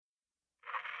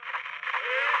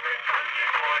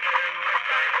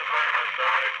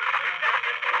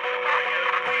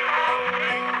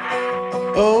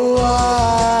Oh,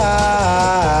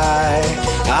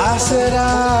 I said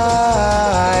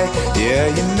yeah,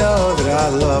 you know that I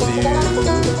love you.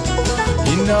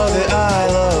 You know that I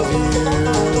love you.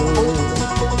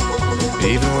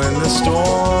 Even when the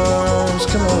storms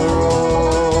come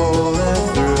rolling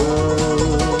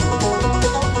through.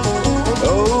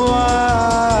 Oh,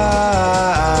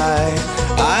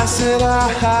 I said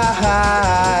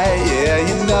yeah,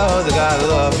 you know that I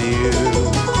love you.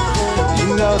 You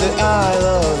know that I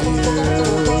love you.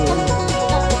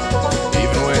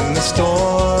 Even when the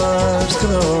storms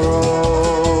come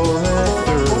rolling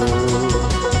through.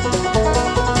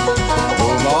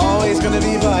 Oh, I'm always gonna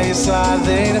be by your side.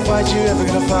 There ain't a fight you ever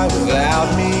gonna fight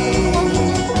without me.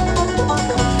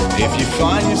 If you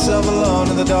find yourself alone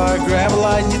in the dark, grab a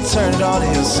light and you turn it on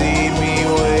and you'll see me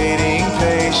waiting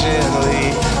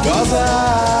patiently. 'Cause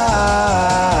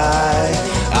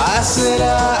I said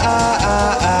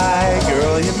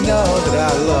girl, you know that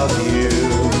I love you.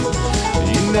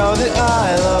 You know that I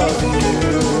love you.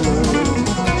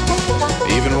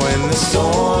 Even when the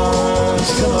storms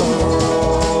come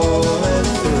rolling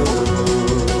through.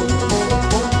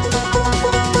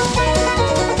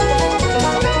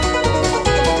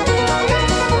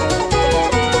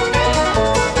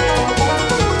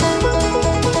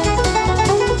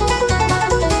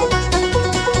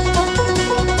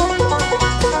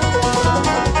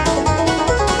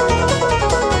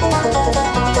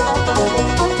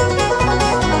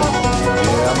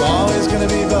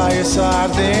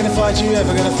 Side, there ain't a fight you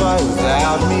ever gonna fight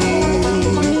without me.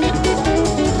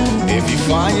 If you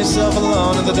find yourself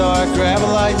alone in the dark, grab a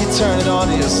light, you turn it on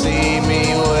and you'll see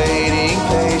me waiting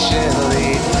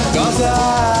patiently. 'Cause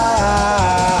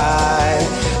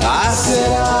I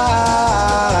said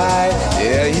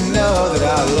yeah, you know that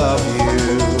I love you.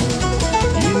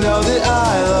 You know that I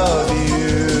love you.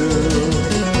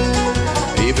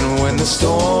 Even when the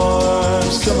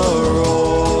storms come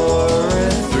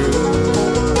roaring through.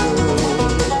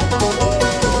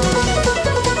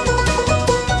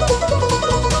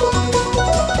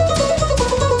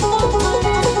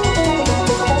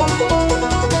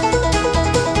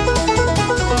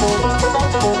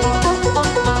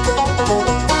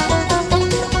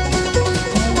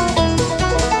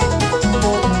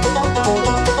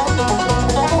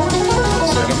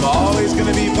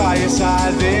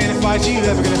 Side, there ain't a fight you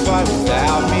ever gonna fight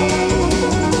without me.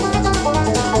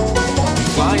 You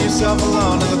find yourself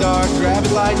alone in the dark, grab a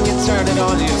light and you turn it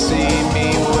on, you'll see me